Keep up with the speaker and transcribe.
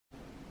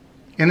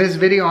In this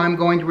video, I'm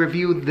going to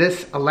review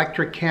this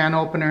electric can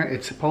opener.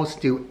 It's supposed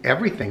to do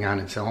everything on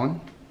its own.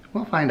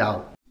 We'll find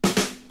out.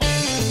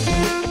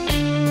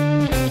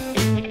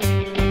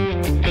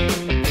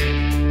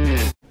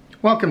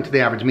 Welcome to the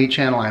Average Me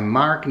channel. I'm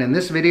Mark, and in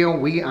this video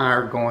we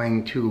are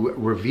going to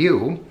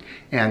review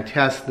and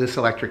test this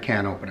electric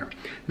can opener.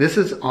 This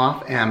is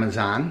off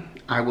Amazon.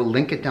 I will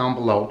link it down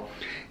below.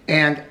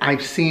 And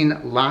I've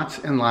seen lots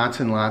and lots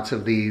and lots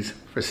of these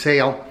for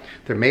sale.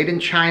 They're made in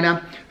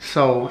China,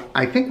 so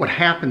I think what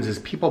happens is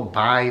people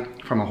buy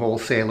from a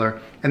wholesaler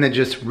and then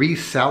just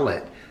resell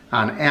it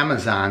on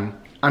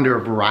Amazon under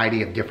a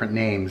variety of different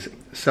names.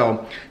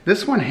 So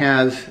this one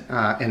has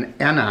an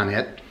N on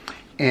it,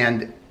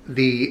 and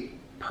the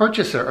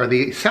purchaser or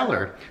the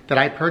seller that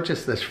I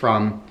purchased this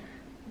from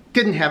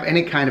didn't have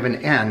any kind of an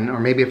N, or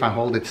maybe if I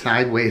hold it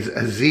sideways,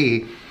 a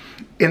Z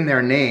in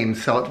their name.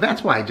 So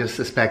that's why I just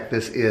suspect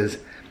this is,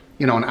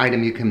 you know, an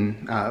item you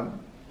can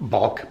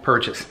bulk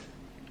purchase.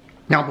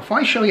 Now, before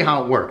I show you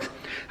how it works,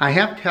 I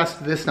have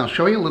tested this, and I'll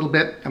show you a little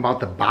bit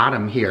about the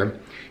bottom here.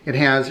 It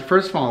has,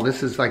 first of all,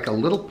 this is like a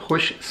little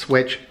push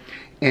switch,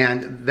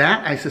 and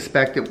that, I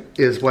suspect,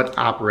 is what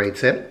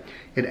operates it.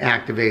 It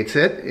activates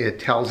it. It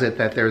tells it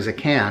that there's a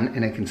can,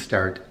 and it can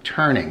start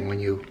turning when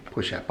you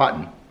push that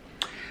button.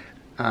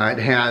 It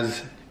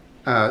has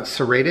a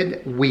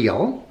serrated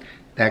wheel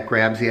that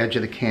grabs the edge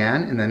of the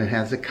can, and then it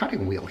has a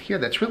cutting wheel here.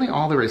 That's really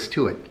all there is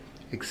to it,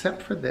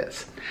 except for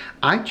this.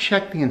 I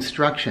checked the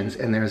instructions,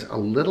 and there's a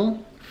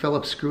little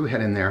Phillips screw head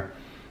in there.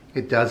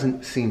 It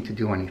doesn't seem to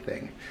do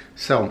anything.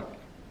 So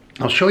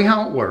I'll show you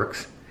how it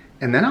works,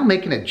 and then I'll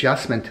make an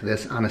adjustment to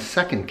this on a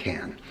second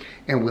can,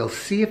 and we'll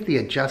see if the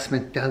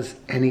adjustment does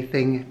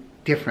anything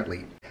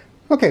differently.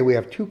 Okay, we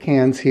have two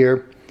cans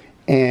here,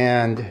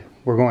 and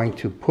we're going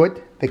to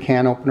put the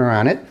can opener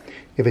on it.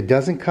 If it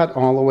doesn't cut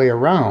all the way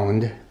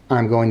around,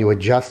 I'm going to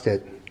adjust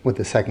it with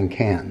the second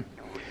can.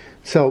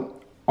 So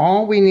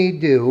all we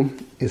need to do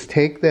is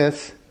take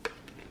this,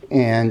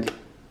 and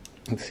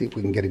let's see if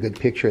we can get a good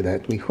picture of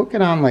that. We hook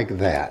it on like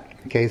that.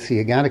 Okay, so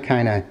you got to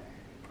kind of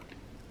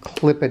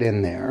clip it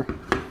in there.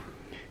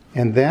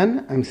 And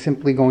then I'm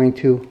simply going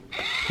to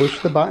push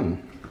the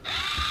button.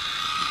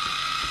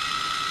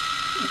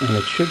 And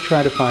it should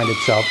try to find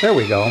itself. There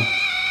we go.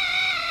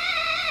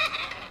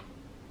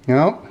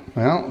 No,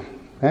 well,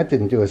 that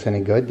didn't do us any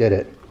good, did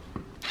it?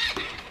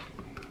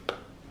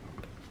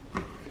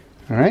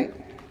 All right.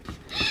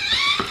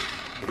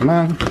 Come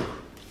on.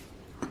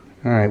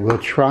 All right, we'll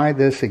try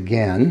this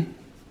again.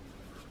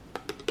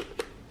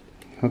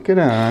 Hook it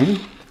on.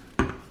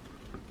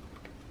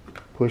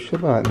 Push the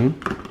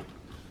button.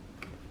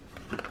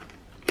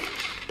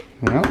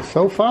 Well,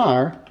 so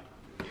far,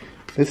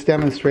 this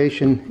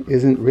demonstration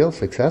isn't real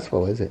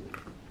successful, is it?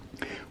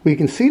 Well, you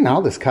can see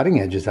now this cutting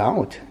edge is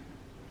out.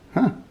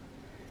 Huh.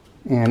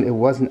 And it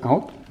wasn't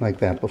out like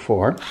that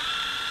before.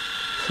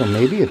 So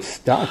maybe it's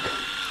stuck.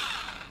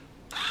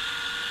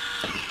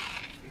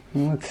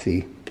 Well, let's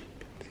see.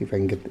 See if I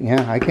can get...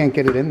 Yeah, I can't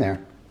get it in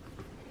there.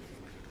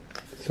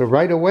 So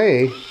right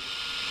away,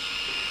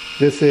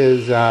 this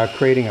is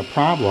creating a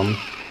problem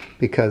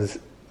because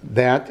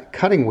that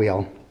cutting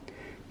wheel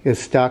is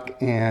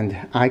stuck, and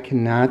I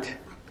cannot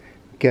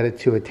get it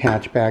to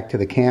attach back to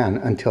the can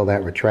until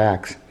that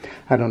retracts.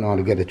 I don't know how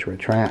to get it to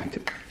retract.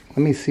 Let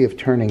me see if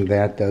turning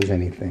that does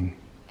anything.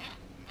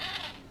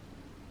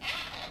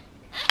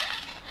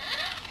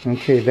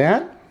 Okay,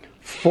 that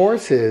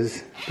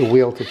forces the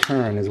wheel to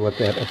turn is what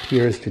that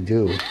appears to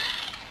do.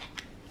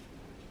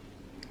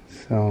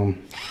 So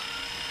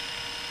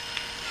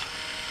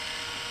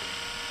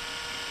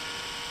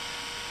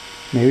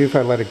maybe if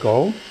I let it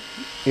go,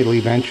 it'll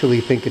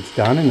eventually think it's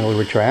done and it'll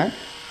retract.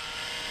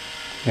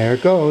 There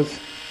it goes.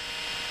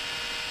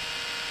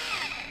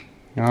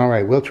 All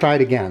right, we'll try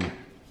it again.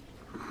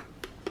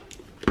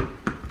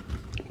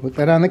 Put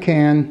that on the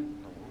can,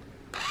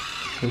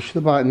 push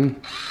the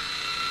button.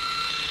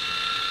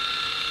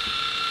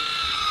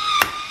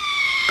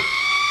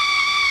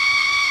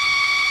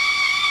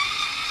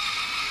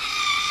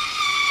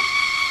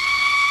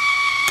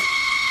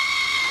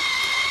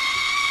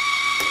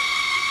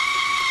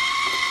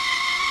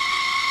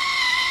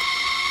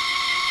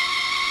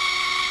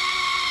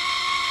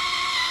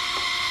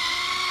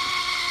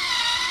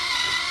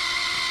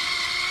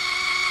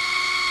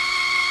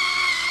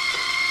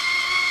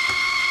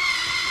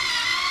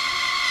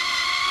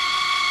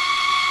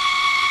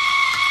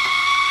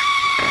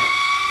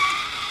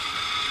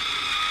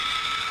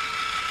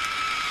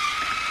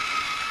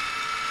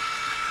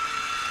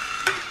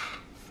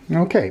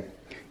 Okay,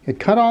 it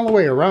cut all the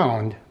way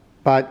around,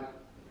 but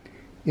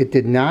it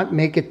did not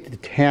make it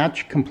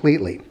detach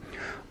completely.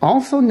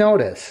 Also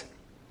notice,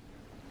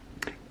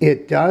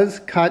 it does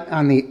cut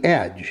on the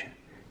edge.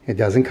 It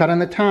doesn't cut on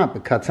the top,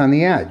 it cuts on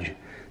the edge.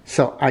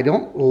 So I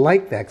don't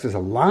like that because there's a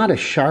lot of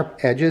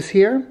sharp edges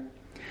here.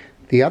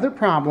 The other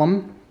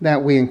problem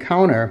that we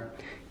encounter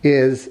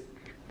is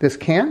this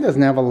can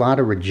doesn't have a lot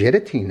of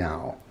rigidity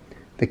now.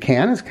 The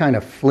can is kind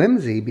of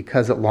flimsy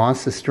because it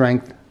lost the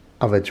strength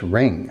of its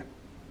ring.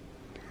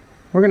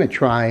 We're going to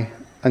try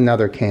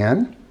another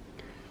can.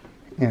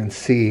 and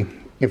see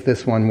if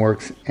this one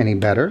works any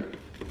better.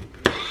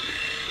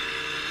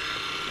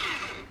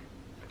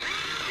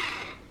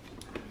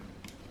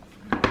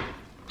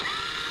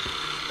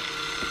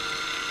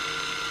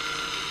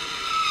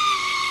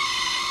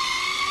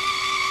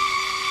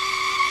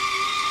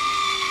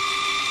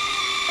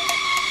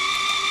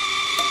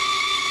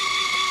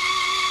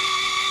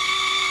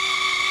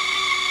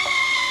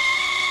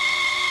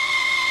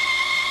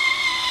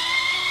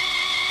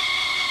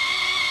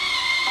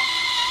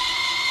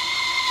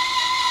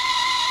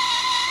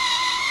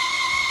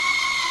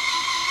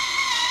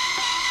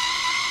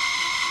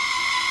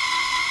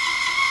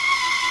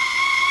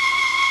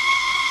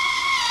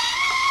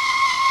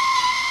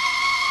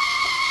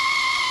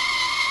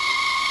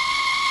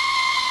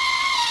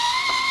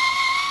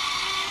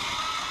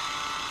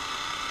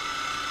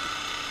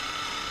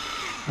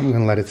 I'm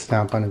going to let it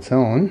stop on its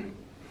own.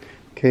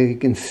 Okay, you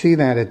can see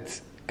that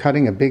it's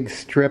cutting a big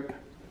strip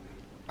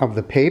of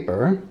the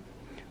paper.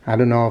 I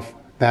don't know if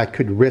that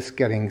could risk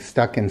getting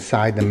stuck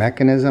inside the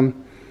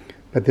mechanism,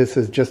 but this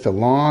is just a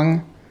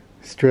long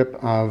strip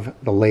of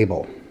the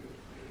label.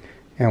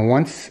 And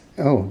once,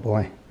 oh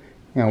boy,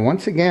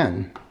 once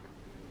again,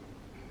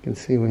 you can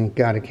see we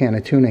got a can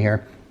of tuna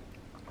here.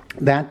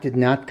 That did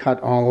not cut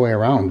all the way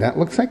around. That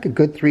looks like a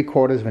good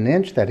 3/4 of an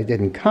inch that it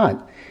didn't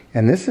cut.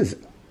 And this is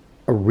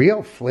a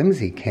real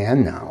flimsy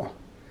can now.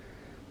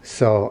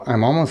 So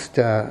I'm almost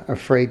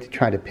afraid to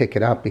try to pick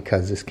it up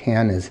because this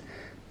can is,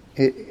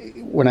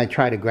 when I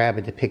try to grab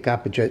it to pick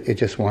up, it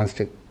just wants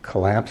to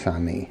collapse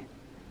on me.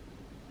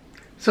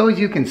 So as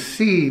you can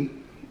see,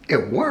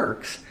 it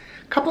works.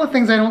 A couple of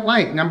things I don't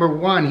like. Number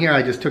one, here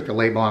I just took the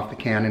label off the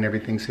can and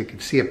everything so you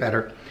could see it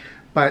better.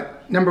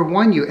 But number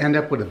one, you end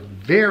up with a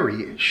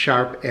very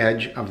sharp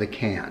edge of the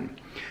can.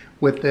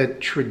 With the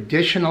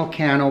traditional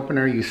can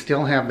opener, you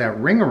still have that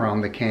ring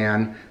around the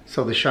can,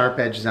 so the sharp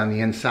edge is on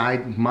the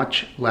inside,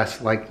 much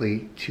less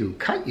likely to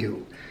cut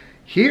you.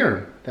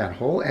 Here, that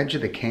whole edge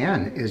of the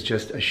can is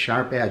just a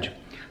sharp edge.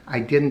 I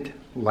didn't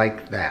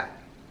like that.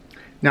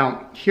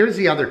 Now, here's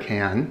the other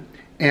can,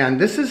 and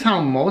this is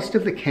how most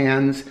of the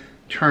cans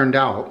turned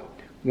out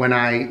when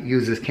I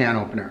use this can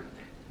opener.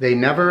 They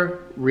never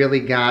really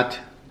got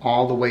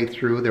all the way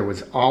through. There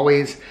was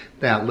always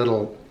that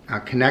little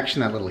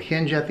connection, that little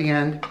hinge at the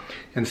end,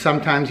 and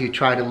sometimes you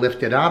try to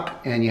lift it up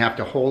and you have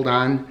to hold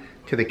on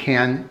to the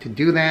can to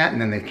do that,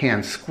 and then the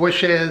can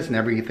squishes and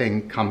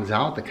everything comes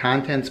out, the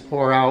contents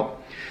pour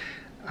out.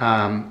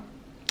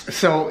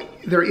 So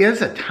there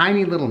is a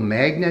tiny little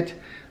magnet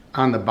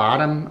on the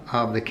bottom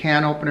of the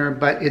can opener,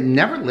 but it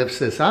never lifts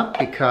this up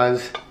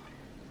because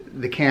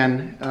the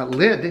can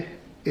lid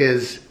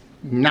is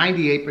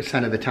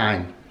 98% of the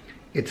time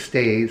it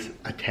stays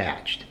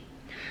attached.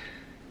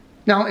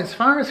 Now, as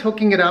far as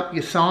hooking it up,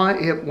 you saw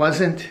it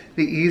wasn't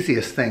the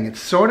easiest thing. It's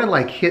sort of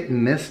like hit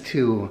and miss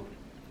to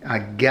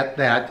get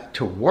that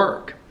to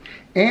work.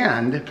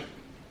 And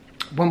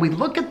when we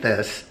look at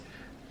this,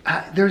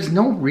 there's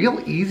no real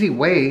easy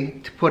way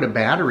to put a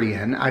battery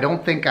in. I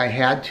don't think I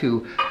had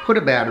to put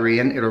a battery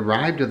in. It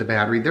arrived with a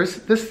battery.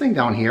 There's this thing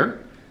down here.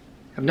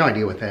 I have no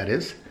idea what that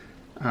is.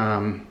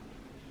 I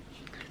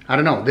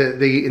don't know.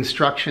 The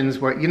instructions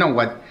were, you know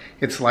what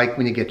it's like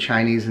when you get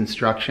Chinese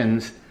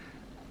instructions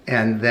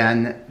and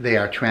then they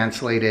are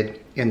translated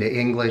into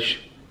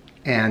English,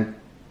 and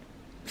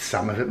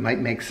some of it might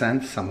make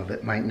sense, some of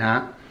it might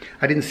not.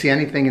 I didn't see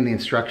anything in the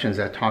instructions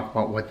that talk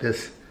about what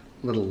this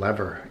little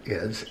lever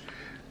is,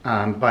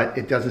 but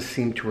it doesn't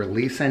seem to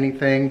release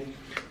anything.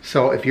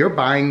 So if you're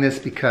buying this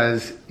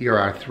because you're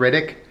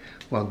arthritic,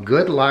 well,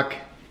 good luck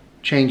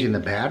changing the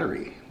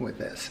battery with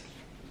this.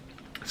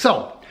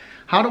 So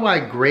how do I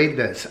grade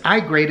this? I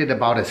grade it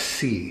about a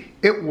C.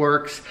 It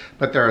works,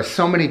 but there are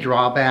so many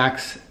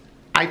drawbacks.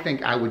 I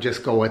think I would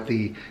just go with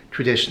the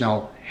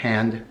traditional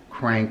hand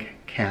crank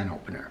can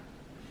opener.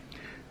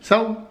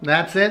 So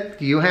that's it.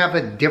 Do you have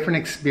a different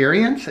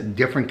experience, a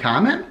different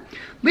comment?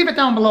 Leave it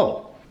down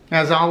below.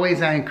 As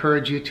always, I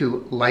encourage you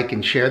to like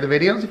and share the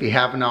videos. If you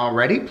haven't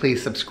already,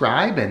 please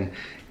subscribe and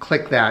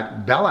click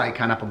that bell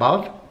icon up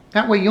above.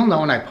 That way you'll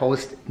know when I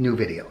post new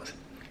videos.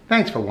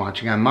 Thanks for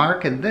watching. I'm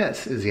Mark, and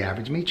this is the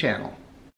Average Me Channel.